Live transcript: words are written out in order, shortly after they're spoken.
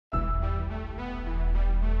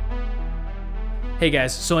Hey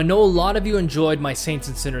guys, so I know a lot of you enjoyed my Saints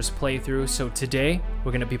and Sinners playthrough, so today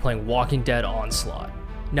we're going to be playing Walking Dead Onslaught.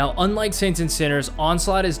 Now, unlike Saints and Sinners,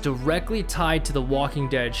 Onslaught is directly tied to the Walking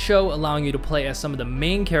Dead show, allowing you to play as some of the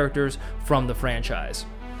main characters from the franchise.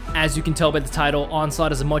 As you can tell by the title,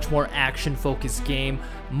 Onslaught is a much more action-focused game,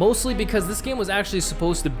 mostly because this game was actually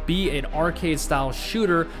supposed to be an arcade-style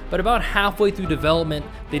shooter, but about halfway through development,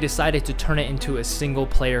 they decided to turn it into a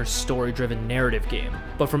single-player, story-driven narrative game.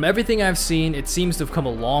 But from everything I've seen, it seems to have come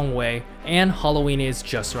a long way, and Halloween is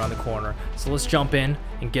just around the corner. So let's jump in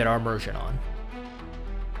and get our immersion on.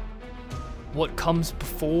 What comes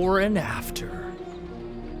before and after?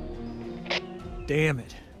 Damn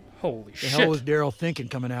it. Holy shit. The hell was Daryl thinking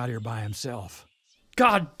coming out here by himself?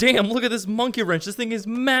 God damn, look at this monkey wrench. This thing is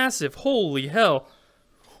massive. Holy hell.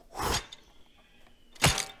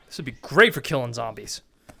 This would be great for killing zombies.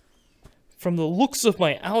 From the looks of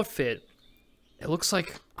my outfit, it looks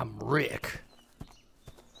like I'm Rick.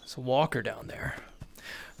 There's a walker down there.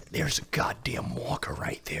 There's a goddamn walker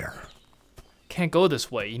right there. Can't go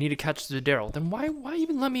this way. You need to catch the Daryl. Then why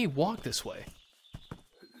even let me walk this way?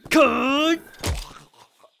 Cut!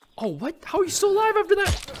 Oh, what? How are you still alive after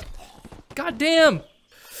that? God damn!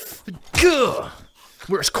 Gah!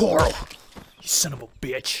 Where's Carl? You son of a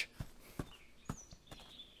bitch.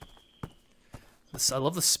 I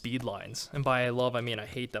love the speed lines. And by I love, I mean I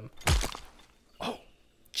hate them. Oh,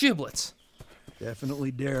 giblets.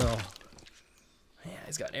 Definitely Daryl. Yeah,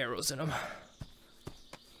 he's got arrows in him.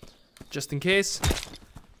 Just in case.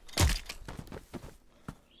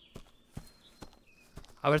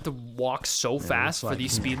 I would have to walk so fast for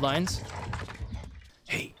these speed lines.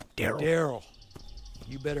 Hey, Daryl. Daryl,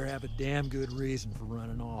 you better have a damn good reason for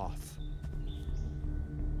running off.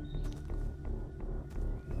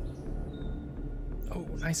 Oh,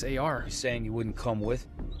 nice AR. You saying you wouldn't come with?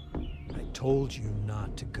 I told you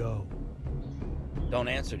not to go. Don't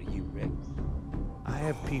answer to you, Rick. I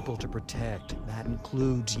have people to protect. That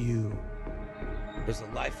includes you. There's a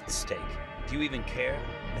life at stake. Do you even care?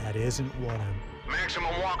 That isn't what I'm...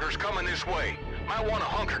 Maximum walkers coming this way. Might want to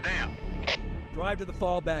hunker down. Drive to the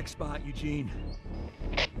fallback spot, Eugene.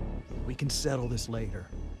 We can settle this later.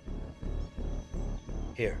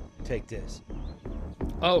 Here, take this.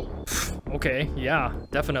 Oh, okay, yeah,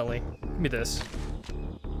 definitely. Give me this.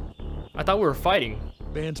 I thought we were fighting.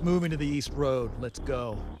 Band's moving to the east road. Let's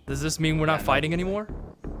go. Does this mean we're not fighting anymore?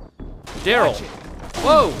 Daryl!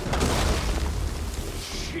 Whoa!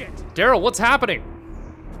 Shit! Daryl, what's happening?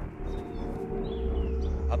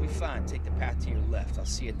 I'll be fine. Take the path to your left. I'll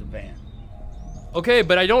see you at the van. Okay,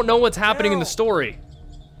 but I don't know what's happening in the story.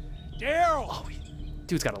 Daryl! Oh,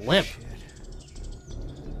 dude's got a limp. Shit.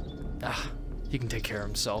 Ah, he can take care of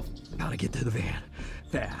himself. Gotta get to the van.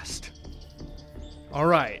 Fast.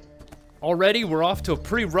 Alright. Already, we're off to a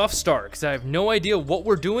pretty rough start, because I have no idea what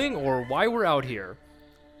we're doing or why we're out here.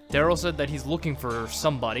 Daryl said that he's looking for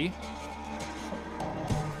somebody.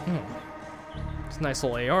 It's a nice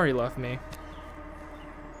little AR he left me.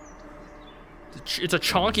 It's a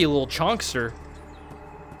chonky little chonkster.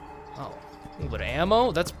 Oh, a little bit of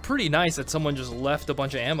ammo? That's pretty nice that someone just left a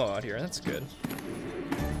bunch of ammo out here. That's good.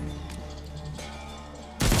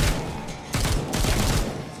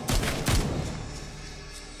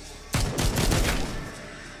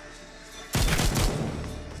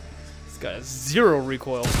 It's got 0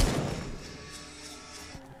 recoil.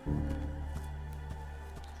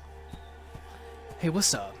 Hey,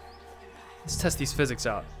 what's up? Let's test these physics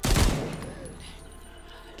out.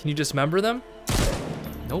 Can you dismember them?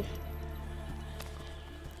 Nope.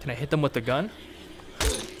 Can I hit them with the gun?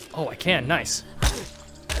 Oh, I can. Nice.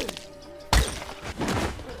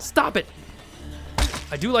 Stop it!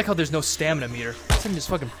 I do like how there's no stamina meter. I can just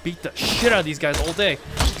fucking beat the shit out of these guys all day.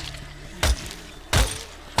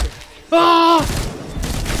 Ah!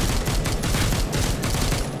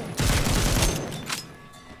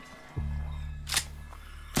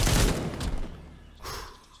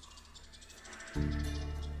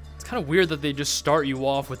 Kind of weird that they just start you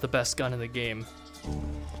off with the best gun in the game.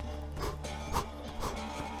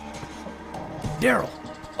 Daryl!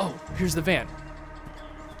 Oh, here's the van.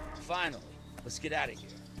 Finally. Let's get out of here.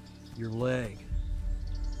 Your leg.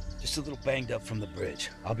 Just a little banged up from the bridge.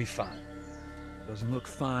 I'll be fine. Doesn't look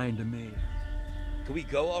fine to me. Can we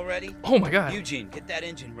go already? Oh my god. Eugene, get that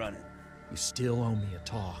engine running. You still owe me a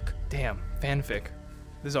talk. Damn, fanfic.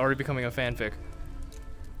 This is already becoming a fanfic.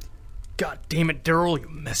 God damn it, Daryl, you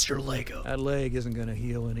messed your leg up. That leg isn't gonna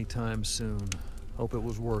heal anytime soon. Hope it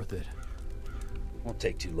was worth it. Won't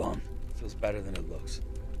take too long. Feels better than it looks.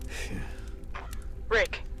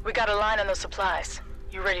 Rick, we got a line on those supplies.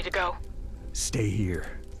 You ready to go? Stay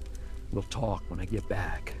here. We'll talk when I get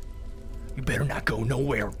back. You better not go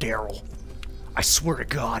nowhere, Daryl. I swear to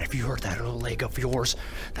God, if you hurt that little leg of yours,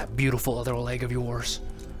 that beautiful other leg of yours,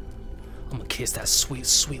 I'm gonna kiss that sweet,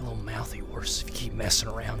 sweet little mouth of yours if you keep messing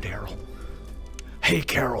around, Daryl. Hey,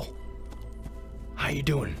 Carol. How you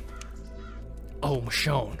doing? Oh,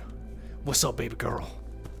 Michonne. What's up, baby girl?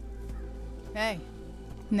 Hey,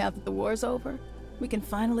 now that the war's over, we can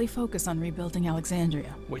finally focus on rebuilding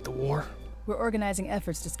Alexandria. Wait, the war? We're organizing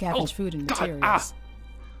efforts to scavenge food and God, materials.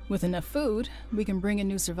 With enough food, we can bring in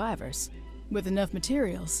new survivors. With enough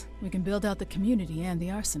materials, we can build out the community and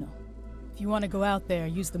the arsenal. If you want to go out there,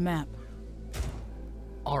 use the map.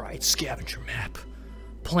 Alright, scavenger map.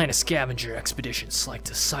 Plan a scavenger expedition.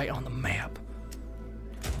 Select a site on the map.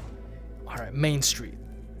 Alright, Main Street.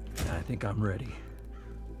 I think I'm ready.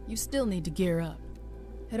 You still need to gear up.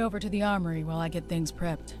 Head over to the armory while I get things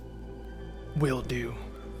prepped. Will do.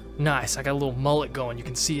 Nice, I got a little mullet going. You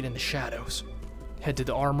can see it in the shadows. Head to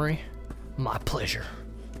the armory. My pleasure.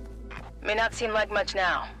 May not seem like much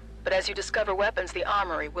now, but as you discover weapons, the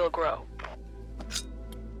armory will grow.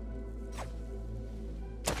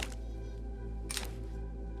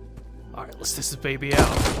 Alright, let's test this baby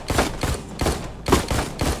out.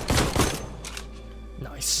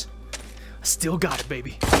 Nice. I still got it,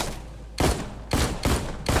 baby.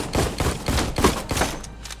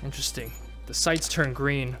 Interesting. The sights turn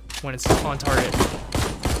green when it's on target.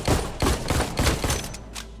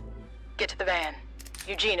 Get to the van.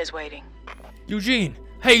 Eugene is waiting. Eugene!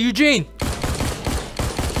 Hey, Eugene!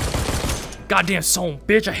 Goddamn son,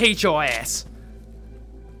 bitch, I hate your ass.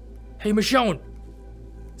 Hey, Michonne!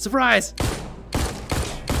 Surprise!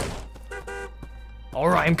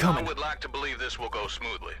 Alright, I'm coming. I would like to believe this will go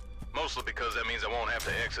smoothly. Mostly because that means I won't have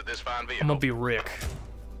to exit this fine vehicle. I'm gonna be Rick.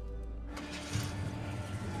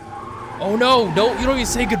 Oh no, no, you don't even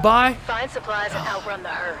say goodbye? Find supplies and outrun the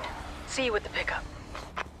herd. See you at the pickup.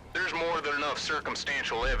 There's more than enough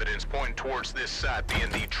circumstantial evidence pointing towards this site being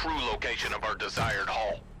the true location of our desired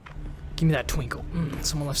haul. Give me that twinkle.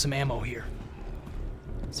 Someone left some ammo here.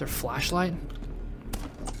 Is there a flashlight?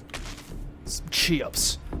 Some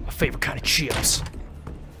chips. My favorite kind of chips.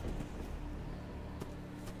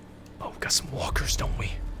 Oh, we got some walkers, don't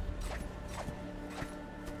we?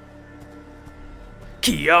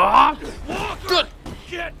 Kia! Walker!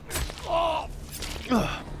 Get off!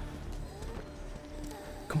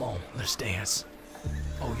 Come on, let's dance.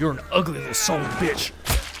 Oh, you're an ugly little son of a bitch.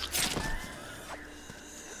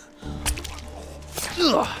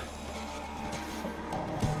 Ugh.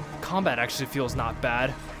 Combat actually feels not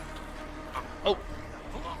bad. Oh,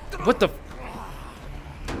 what the?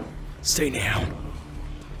 Stay down.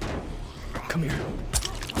 Come here.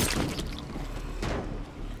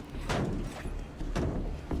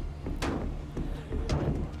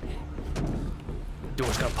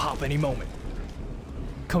 Door's gonna pop any moment.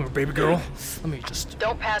 Come here, baby girl. Let me just...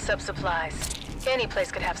 Don't pass up supplies. Any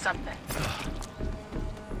place could have something.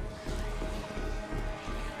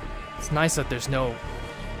 It's nice that there's no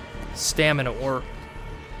stamina or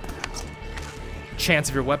chance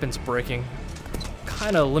of your weapons breaking.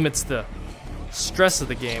 Kind of limits the stress of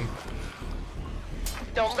the game.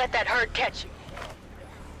 Don't let that herd catch you.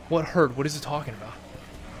 What herd? What is he talking about?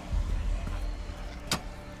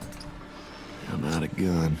 I'm out of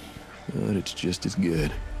gun, but it's just as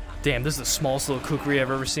good. Damn, this is the smallest little kookery I've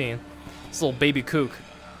ever seen. This little baby kook.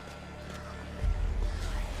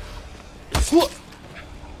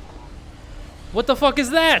 What the fuck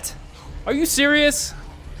is that? Are you serious?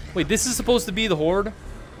 Wait, this is supposed to be the horde?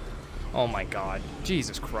 Oh my god.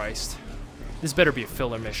 Jesus Christ. This better be a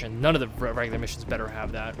filler mission. None of the regular missions better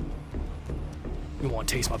have that. You want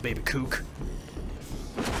to taste my baby kook?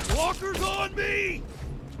 Walker's on me!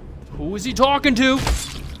 Who is he talking to?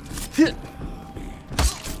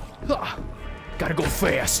 Gotta go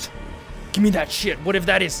fast. Give me that shit. What if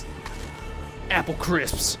that is apple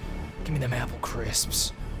crisps? Give me them apple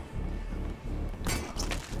crisps.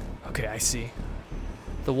 Okay, I see.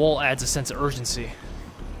 The wall adds a sense of urgency.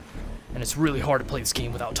 And it's really hard to play this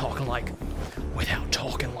game without talking like.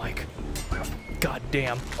 God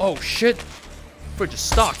damn. Oh shit. Fridge is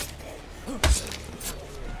stuck.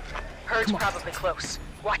 Herd's probably close.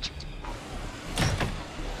 Watch it.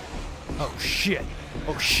 Oh shit.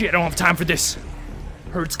 Oh shit, I don't have time for this.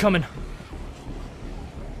 Herd's coming.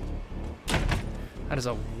 That is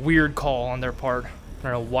a weird call on their part. I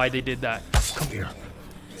don't know why they did that. Come here.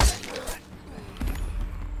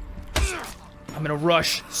 I'm in a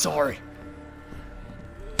rush. Sorry.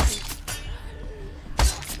 I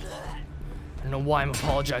don't know why I'm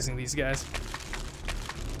apologizing to these guys.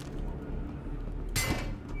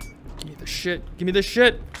 Give me the shit. Give me the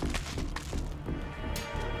shit.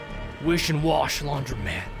 Wish and wash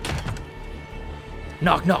laundromat.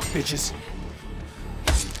 Knock, knock, bitches.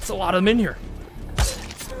 There's a lot of them in here.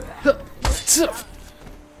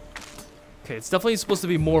 Okay, it's definitely supposed to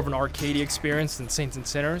be more of an arcadey experience than Saints and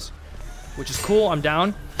Sinners, which is cool. I'm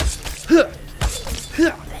down.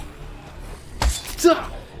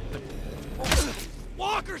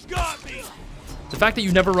 Walker's got me! The fact that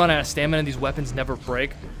you never run out of stamina and these weapons never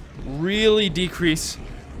break really decrease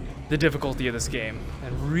the difficulty of this game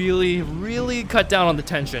and really, really cut down on the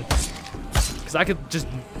tension. Because I could just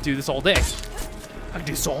do this all day. I could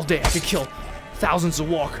do this all day. I could kill thousands of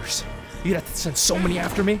walkers. You'd have to send so many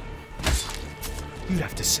after me. You'd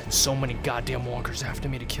have to send so many goddamn walkers after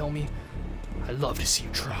me to kill me. I'd love to see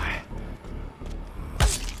you try.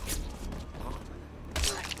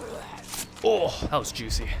 Oh, that was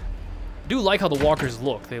juicy. I do like how the walkers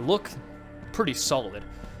look. They look pretty solid.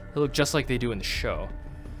 They look just like they do in the show,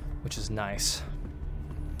 which is nice.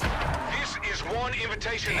 This is one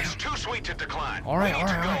invitation that's too sweet to decline. All right, all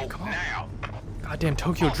right, come on. Now. Goddamn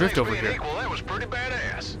Tokyo Drift over here. Equal, that was pretty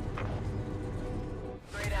badass.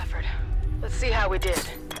 Great effort. Let's see how we did.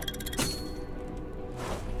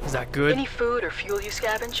 Is that good? Any food or fuel you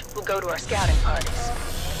scavenge will go to our scouting parties.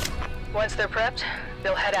 Once they're prepped,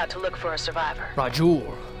 they'll head out to look for a survivor.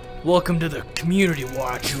 Rajul. Welcome to the community,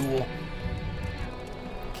 Rajul.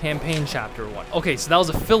 Campaign Chapter 1. Okay, so that was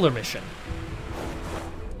a filler mission.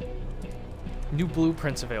 New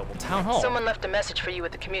blueprints available. Town Hall. Someone left a message for you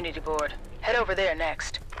at the community board. Head over there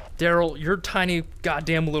next. Daryl, your tiny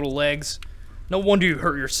goddamn little legs. No wonder you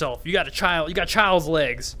hurt yourself. You got a child. You got child's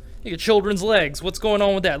legs. You got children's legs. What's going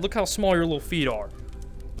on with that? Look how small your little feet are.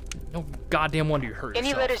 No goddamn wonder you hurt yourself.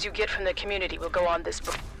 Any letters you get from the community will go on this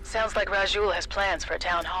book. Sounds like Rajul has plans for a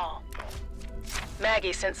town hall.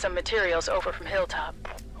 Maggie sent some materials over from Hilltop.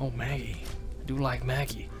 Oh, Maggie. I do like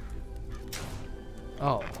Maggie.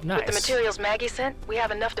 Oh, nice. With the materials Maggie sent, we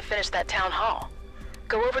have enough to finish that town hall.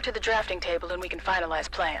 Go over to the drafting table and we can finalize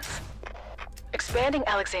plans. Expanding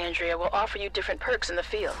Alexandria will offer you different perks in the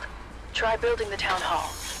field. Try building the town hall.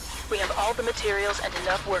 We have all the materials and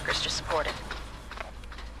enough workers to support it.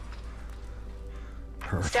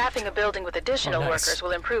 Perfect. Staffing a building with additional workers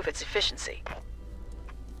will improve its efficiency.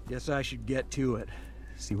 Guess I should get to it.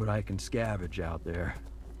 See what I can scavenge out there.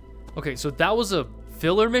 Okay, so that was a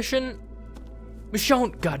filler mission?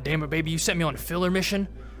 Michonne, god damn it, baby, you sent me on a filler mission?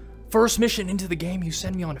 First mission into the game, you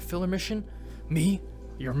send me on a filler mission? Me?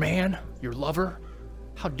 Your man? Your lover?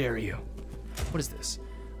 How dare you? What is this?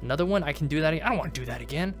 Another one? I can do that again? I don't want to do that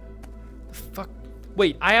again. The fuck?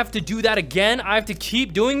 Wait, I have to do that again? I have to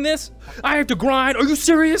keep doing this? I have to grind? Are you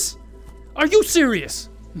serious? Are you serious?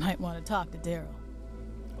 Might want to talk to Daryl.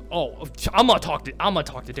 Oh, I'm gonna talk to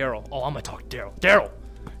Daryl. Oh, I'm gonna talk to Daryl. Daryl!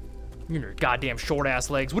 You and your goddamn short ass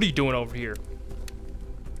legs. What are you doing over here?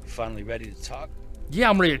 Finally ready to talk? Yeah,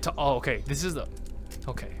 I'm ready to talk. Oh, okay. This is the...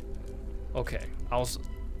 Okay. Okay.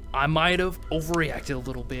 I might have overreacted a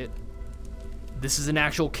little bit. This is an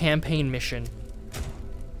actual campaign mission.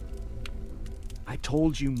 I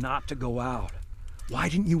told you not to go out. Why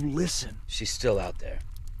didn't you listen? She's still out there.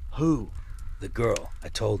 Who? The girl, I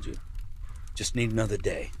told you. Just need another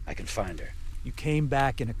day. I can find her. You came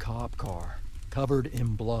back in a cop car, covered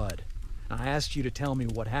in blood. I asked you to tell me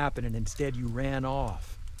what happened, and instead you ran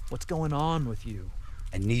off. What's going on with you?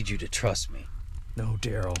 I need you to trust me. No,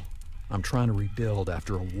 Daryl. I'm trying to rebuild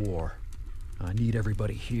after a war. I need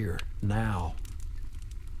everybody here, now.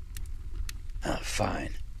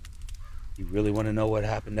 Fine. You really want to know what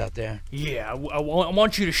happened out there? Yeah, I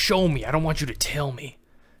want you to show me. I don't want you to tell me.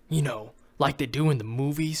 You know, like they do in the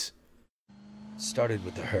movies. Started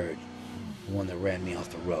with the herd. The one that ran me off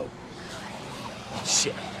the road.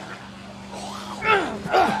 Shit.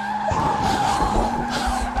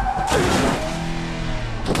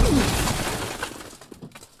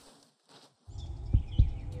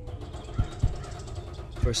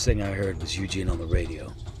 First thing I heard was Eugene on the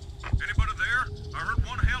radio. Anybody there? I heard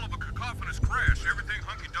one hell of a cacophonous crash. Everything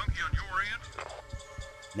hunky-dunky on your end?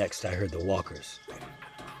 Next, I heard the walkers.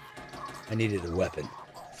 I needed a weapon.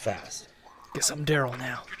 Fast. Guess I'm Daryl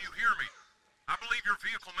now. Can you hear me? I believe your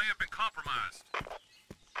vehicle may have been compromised.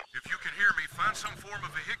 If you can hear me, find some form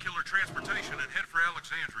of vehicular transportation and head for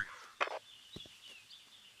Alexandria.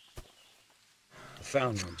 I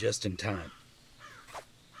found one just in time.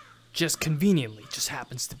 Just conveniently, just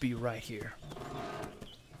happens to be right here.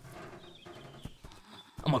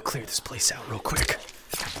 I'm gonna clear this place out real quick.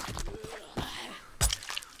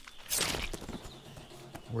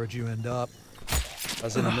 Where'd you end up? I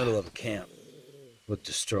was in the middle of a camp. Looked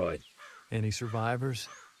destroyed. Any survivors?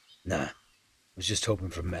 Nah. I was just hoping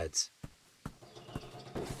for meds.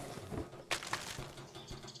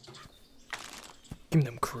 Give me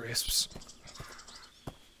them crisps.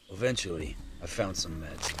 Eventually, I found some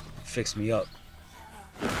meds. Fixed me up.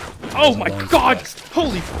 Oh my god!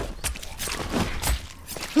 Holy...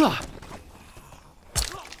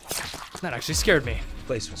 That actually scared me. The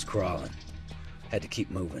place was crawling. Had to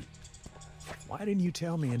keep moving. Why didn't you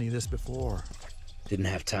tell me any of this before? Didn't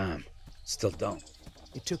have time. Still don't.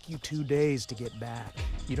 It took you 2 days to get back.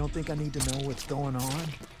 You don't think I need to know what's going on?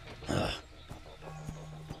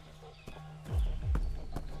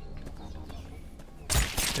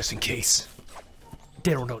 Just in case.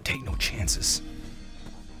 Daryl don't take no chances.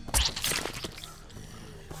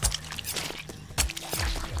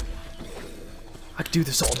 I could do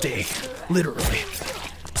this all day. Literally.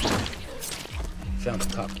 Found a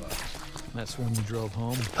cop car. That's when you drove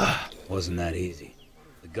home? Wasn't that easy.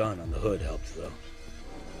 The gun on the hood helped, though.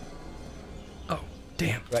 Oh,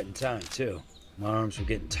 damn. Right in time, too. My arms were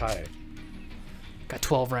getting tired. Got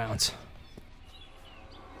 12 rounds.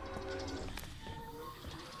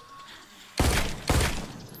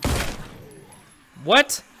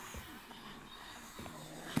 What?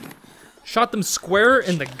 Shot them square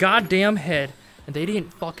in the goddamn head, and they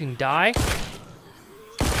didn't fucking die?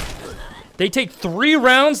 They take 3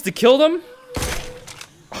 rounds to kill them?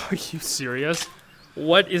 Are you serious?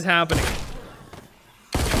 What is happening?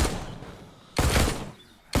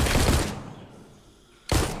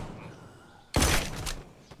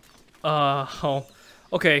 Oh,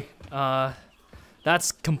 okay.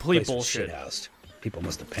 That's complete bullshit. Shithoused. People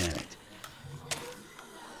must have panicked.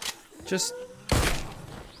 Just...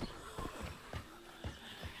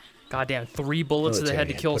 Goddamn, 3 bullets to the head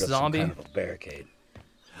to kill a zombie? Kind of a barricade.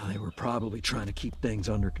 They were probably trying to keep things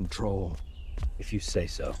under control. If you say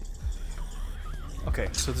so. Okay,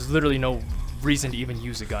 so there's literally no reason to even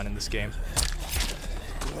use a gun in this game.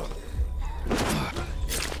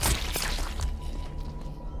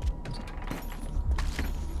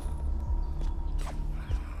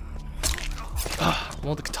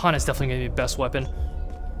 Well, the katana is definitely gonna be the best weapon.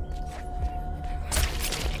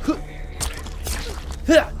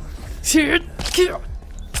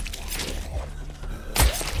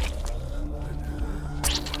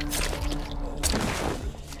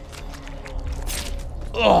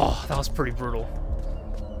 Oh, that was pretty brutal.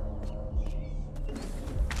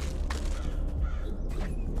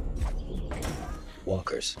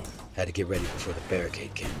 Walkers. Had to get ready before the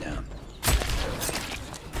barricade came down.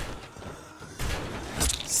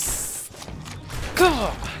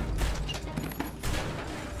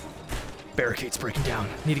 Barricade's breaking down.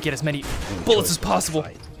 Need to get as many bullets as possible.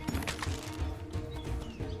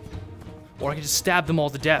 Or I can just stab them all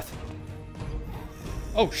to death.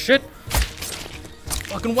 Oh shit!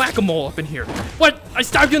 Fucking whack-a-mole up in here. What? I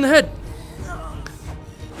stabbed you in the head!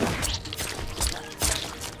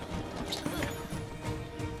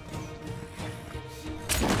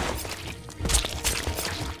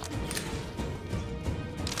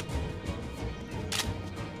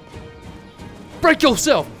 Break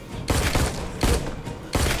yourself!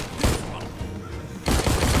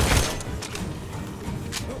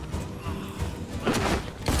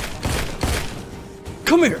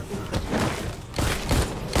 Come here!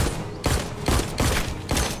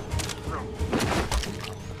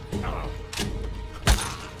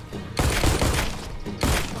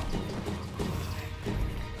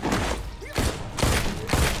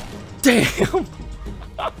 Damn!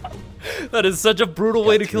 That is such a brutal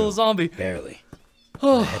way to kill a zombie. Barely.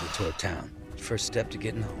 I headed toward town. First step to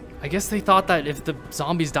getting home. I guess they thought that if the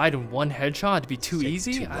zombies died in one headshot, it'd be too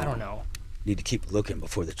easy? I don't know. Need to keep looking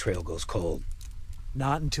before the trail goes cold.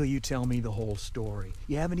 Not until you tell me the whole story.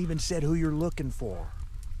 You haven't even said who you're looking for.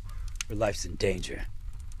 Your life's in danger.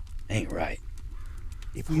 Ain't right.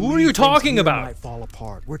 If we Who are you talking about? Might fall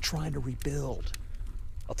apart. We're trying to rebuild.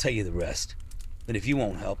 I'll tell you the rest. But if you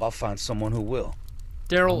won't help, I'll find someone who will.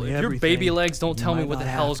 Daryl, if your baby legs don't tell me what the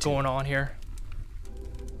hell is to. going on here.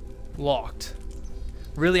 Locked.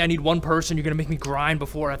 Really, I need one person? You're gonna make me grind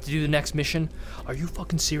before I have to do the next mission? Are you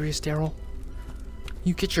fucking serious, Daryl?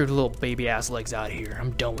 You get your little baby ass legs out of here.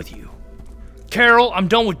 I'm done with you. Carol, I'm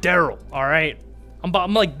done with Daryl, alright?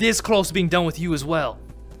 I'm like this close to being done with you as well.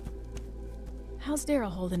 How's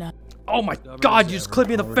Daryl holding up? Oh my god, you just clipped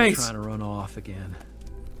me in the face! Trying to run off again.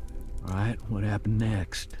 Alright, what happened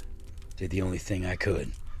next? Did the only thing I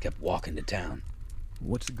could. Kept walking to town.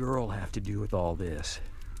 What's the girl have to do with all this?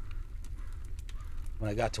 When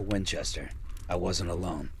I got to Winchester, I wasn't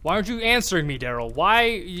alone. Why aren't you answering me, Daryl? Why are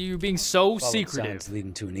you being so Followed secretive? signs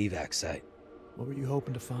leading to an evac site. What were you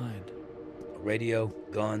hoping to find? A radio,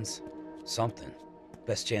 guns, something.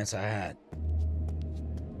 Best chance I had.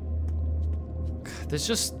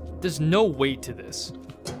 There's no weight to this.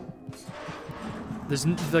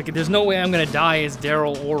 There's no way I'm gonna die as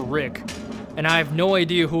Daryl or Rick. And I have no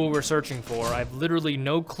idea who we're searching for. I have literally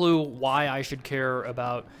no clue why I should care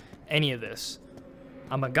about any of this.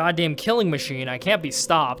 I'm a goddamn killing machine. I can't be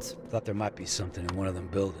stopped. Thought there might be something in one of them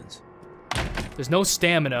buildings. There's no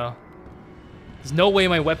stamina. There's no way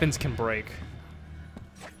my weapons can break.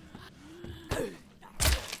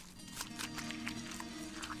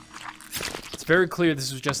 It's very clear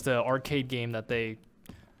this was just an arcade game that they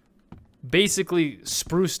basically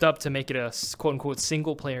spruced up to make it a quote-unquote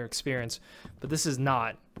single-player experience, but this is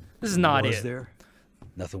not. This is not it. Was there?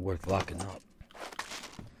 Nothing worth locking up.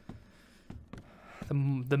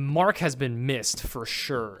 The mark has been missed for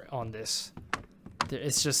sure on this.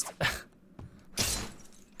 It's just... it's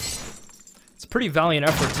a pretty valiant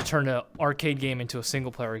effort to turn an arcade game into a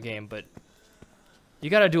single-player game, but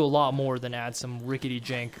you gotta do a lot more than add some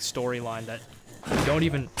rickety-jank storyline that you don't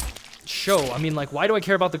even show. I mean, like, why do I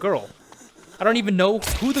care about the girl? I don't even know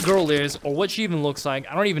who the girl is or what she even looks like.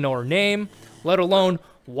 I don't even know her name, let alone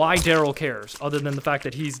why Daryl cares, other than the fact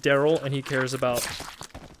that he's Daryl and he cares about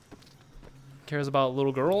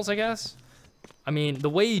little girls, I guess. I mean, the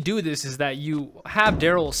way you do this is that you have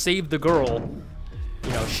Daryl save the girl. You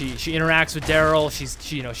know, she interacts with Daryl.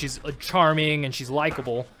 She's charming and she's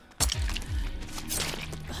likable.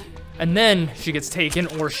 And then she gets taken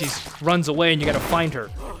or she runs away and you gotta find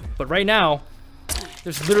her. But right now,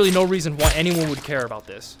 there's literally no reason why anyone would care about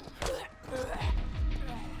this.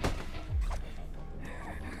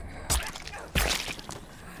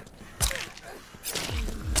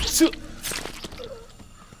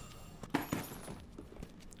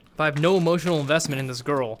 If I have no emotional investment in this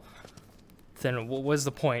girl, then what's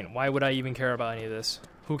the point? Why would I even care about any of this?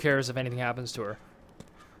 Who cares if anything happens to her?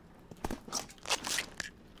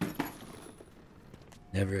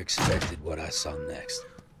 Never expected what I saw next.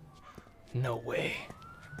 No way.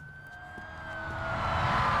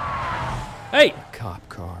 Hey! Cop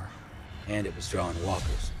car. And it was drawing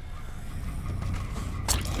walkers.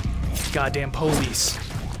 Goddamn police.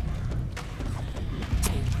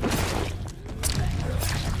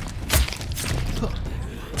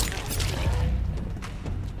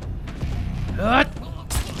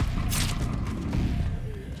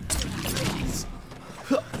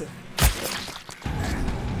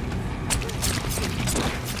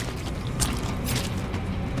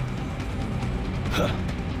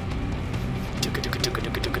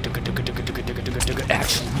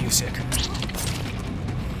 Action music.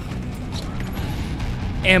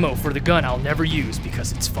 Ammo for the gun I'll never use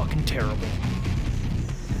because it's fucking terrible.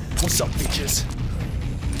 What's up, bitches?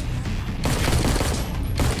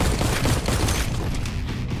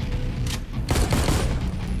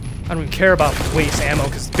 I don't even care about waste ammo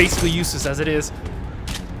because it's basically useless as it is.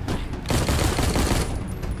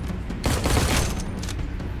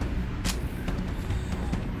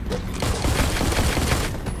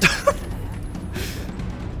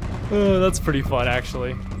 Oh, that's pretty fun,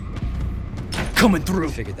 actually. Coming through.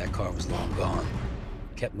 Figured that car was long gone.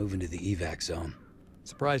 Kept moving to the evac zone.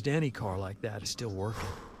 Surprised any car like that is still working.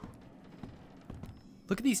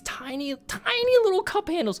 Look at these tiny, tiny little cup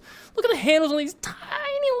handles. Look at the handles on these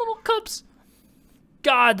tiny little cups.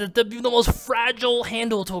 God, the most fragile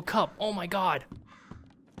handle to a cup. Oh my God.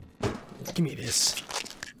 Give me this.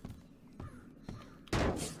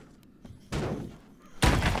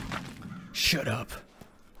 Shut up.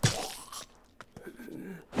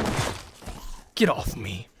 Get off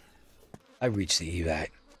me. I reached the evac.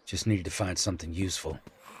 Just needed to find something useful.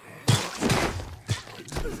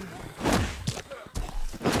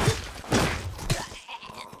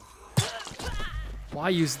 Why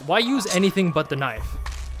use anything but the knife?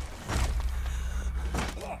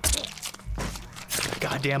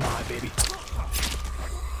 Goddamn eye, baby.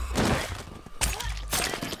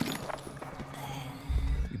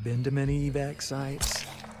 You been to many evac sites?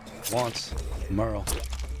 Once. Merle.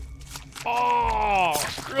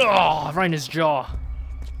 Oh, right in his jaw.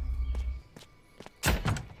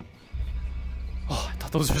 Oh, I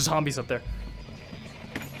thought those were zombies up there.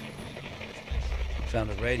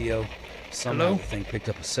 Found a radio. Somehow the thing picked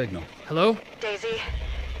up a signal. Hello? Daisy,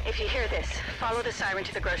 if you hear this, follow the siren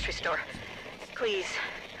to the grocery store. Please.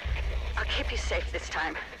 I'll keep you safe this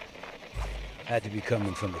time. Had to be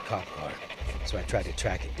coming from the cop car, so I tried to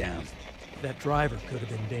track it down. That driver could have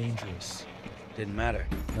been dangerous. Didn't matter.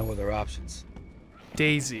 No other options.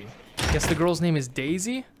 Daisy. Guess the girl's name is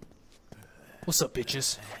Daisy? What's up,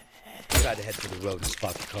 bitches? Tried to head for the road and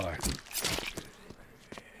spot the car.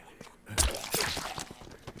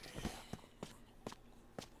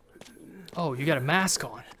 Oh, you got a mask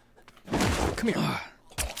on. Come here.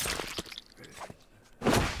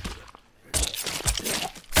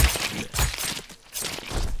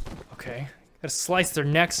 Okay. Gotta slice their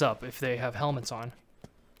necks up if they have helmets on.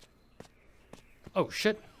 Oh,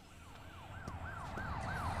 shit.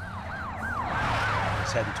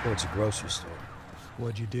 He's heading towards a grocery store.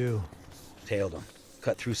 What'd you do? Tailed him.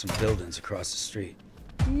 Cut through some buildings across the street.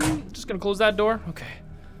 Just gonna close that door? Okay.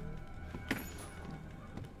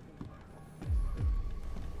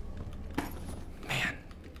 Man.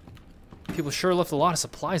 People sure left a lot of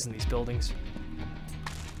supplies in these buildings.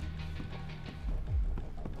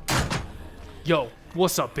 Yo,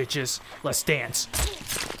 what's up, bitches? Let's dance.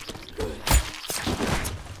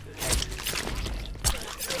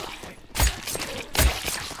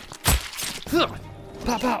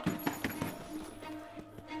 Pop out.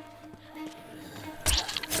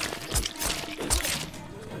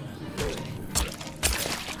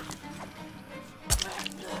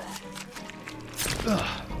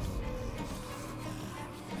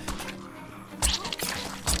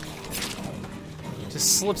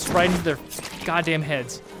 Just slips right into their goddamn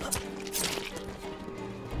heads.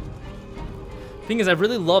 Thing is, I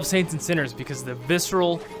really love Saints and Sinners because the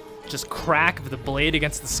visceral just crack of the blade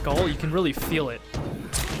against the skull, you can really feel it.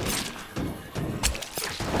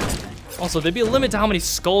 Also, there'd be a limit to how many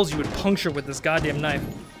skulls you would puncture with this goddamn knife.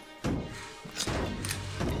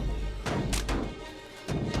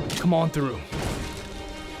 Come on through.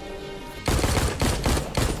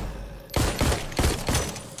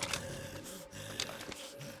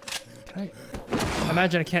 Can I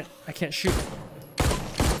imagine I can't shoot.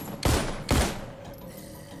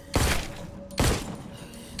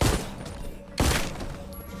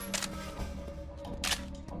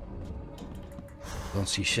 Don't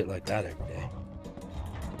see shit like that every day.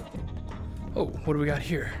 Oh, what do we got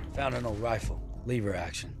here? Found an old rifle. Lever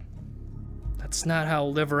action. That's not how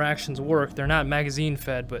lever actions work. They're not magazine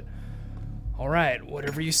fed, but alright,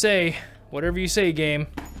 whatever you say. Whatever you say, game.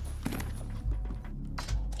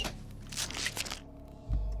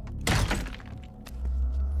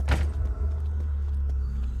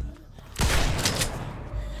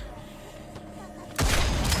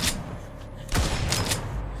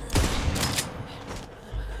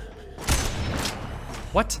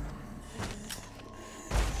 What?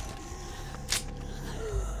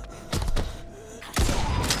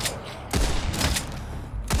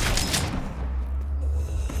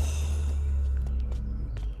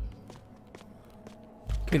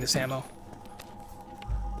 Give me this ammo.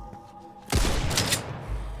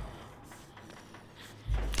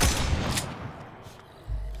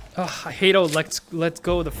 Oh, I hate how let's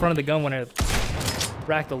go of the front of the gun when I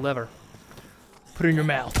rack the lever. Put it in your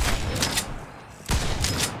mouth.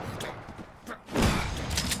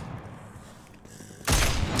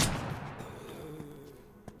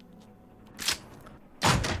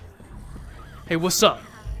 Hey, what's up?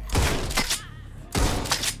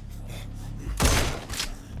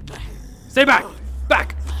 Stay back!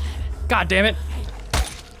 Back! God damn it!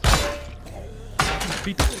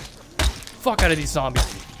 Beat the fuck out of these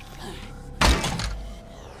zombies.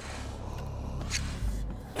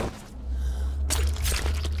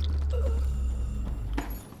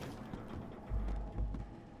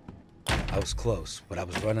 I was close, but I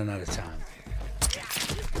was running out of time.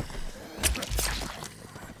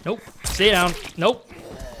 Nope. Stay down. Nope.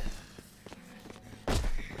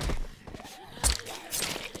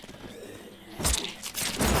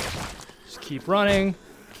 Just keep running.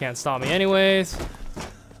 Can't stop me anyways.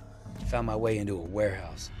 Found my way into a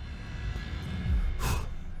warehouse.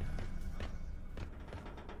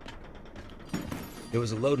 There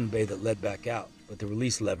was a loading bay that led back out, but the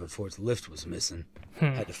release lever for its lift was missing.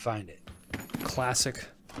 Had to find it. Classic.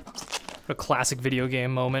 A classic video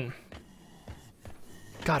game moment.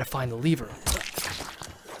 Gotta find the lever.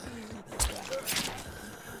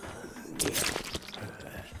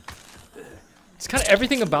 It's kind of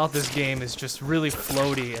everything about this game is just really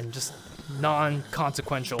floaty and just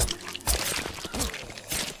non-consequential.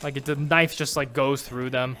 Like the knife just like goes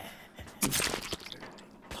through them.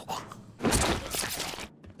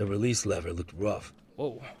 The release lever looked rough.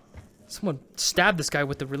 Whoa. Someone stabbed this guy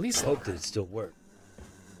with the release lever. Hope that it still worked.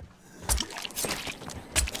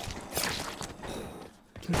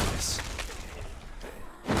 Give me this.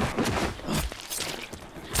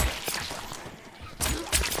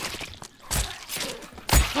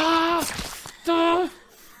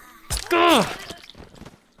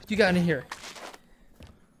 What you got in here?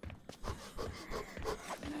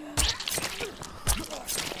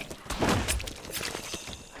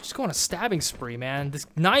 Just go on a stabbing spree, man. This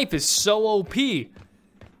knife is so OP. I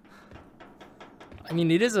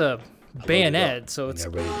mean, it is a bayonet, so it's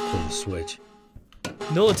Got ready to pull the switch.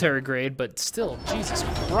 military grade, but still, Jesus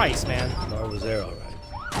Christ, man. Car was there all right.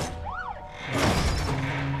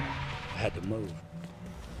 had to move.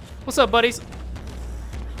 What's up, buddies?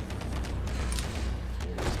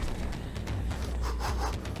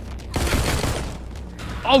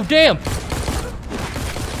 Oh, damn!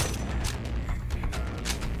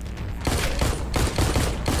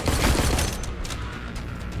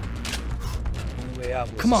 Only way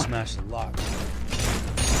out was Come to on. smash the lock.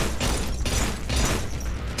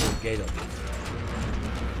 Pull the gate open.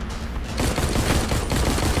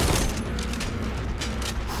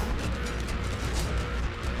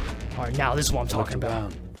 Alright, now this is what I'm talking Looked about.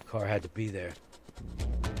 around. Car had to be there.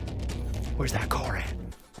 Where's that car at?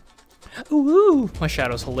 Ooh, my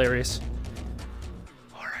shadow's hilarious.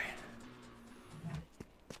 Alright.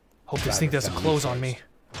 Hope this thing doesn't close on me.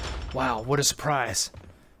 Wow, what a surprise.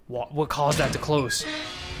 What caused that to close?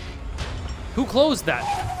 Who closed that?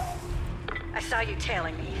 I saw you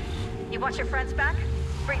tailing me. You want your friends back?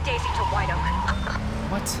 Bring Daisy to White Oak.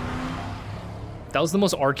 What? That was the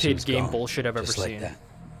most She arcade was game gone, bullshit I've ever just like seen. that.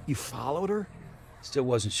 You followed her? Still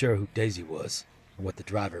wasn't sure who Daisy was or what the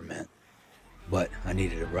driver meant, but I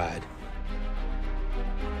needed a ride.